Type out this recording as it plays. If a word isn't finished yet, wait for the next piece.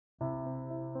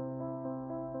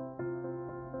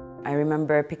I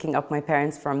remember picking up my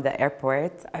parents from the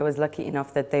airport. I was lucky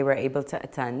enough that they were able to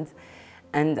attend,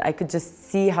 and I could just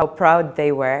see how proud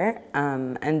they were,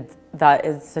 and that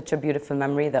is such a beautiful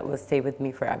memory that will stay with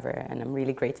me forever, and I'm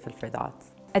really grateful for that.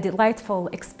 A delightful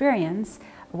experience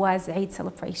was Eid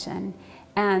celebration,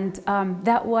 and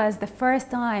that was the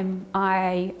first time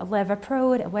I live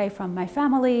abroad away from my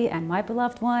family and my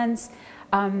beloved ones.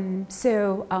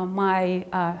 So my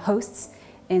hosts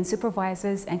and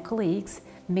supervisors and colleagues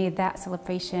made that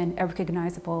celebration a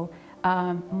recognizable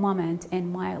moment in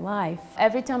my life.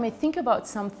 Every time I think about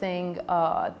something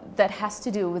that has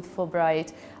to do with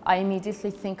Fulbright, I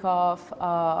immediately think of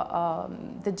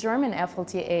the German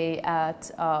FLTA at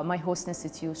my host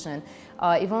institution.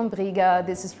 Ivan Briga,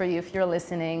 this is for you if you're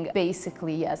listening.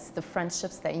 Basically, yes, the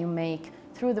friendships that you make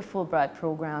through the Fulbright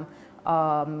program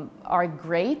are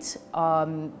great.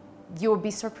 You'll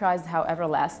be surprised how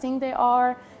everlasting they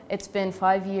are. It's been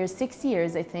 5 years, 6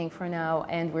 years, I think, for now,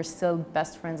 and we're still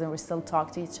best friends and we still talk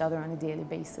to each other on a daily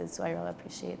basis, so I really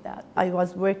appreciate that. I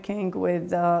was working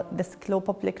with the SCLO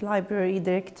Public Library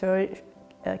Director,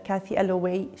 Kathy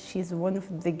Albaik. She's one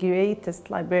of the greatest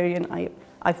librarians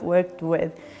I've worked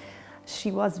with.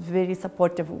 She was very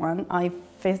supportive one. I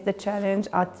faced the challenge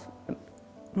at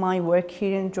my work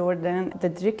here in Jordan. The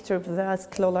director of the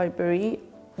SCLO Library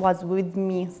was with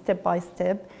me step by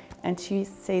step, and she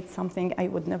said something I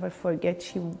would never forget.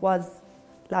 She was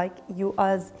like, you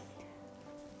as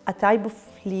a type of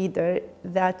leader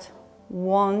that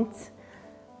wants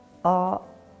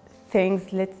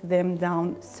things let them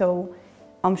down. So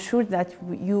I'm sure that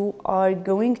you are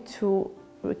going to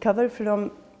recover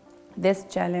from this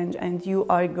challenge and you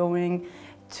are going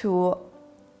to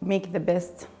make the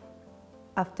best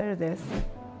after this.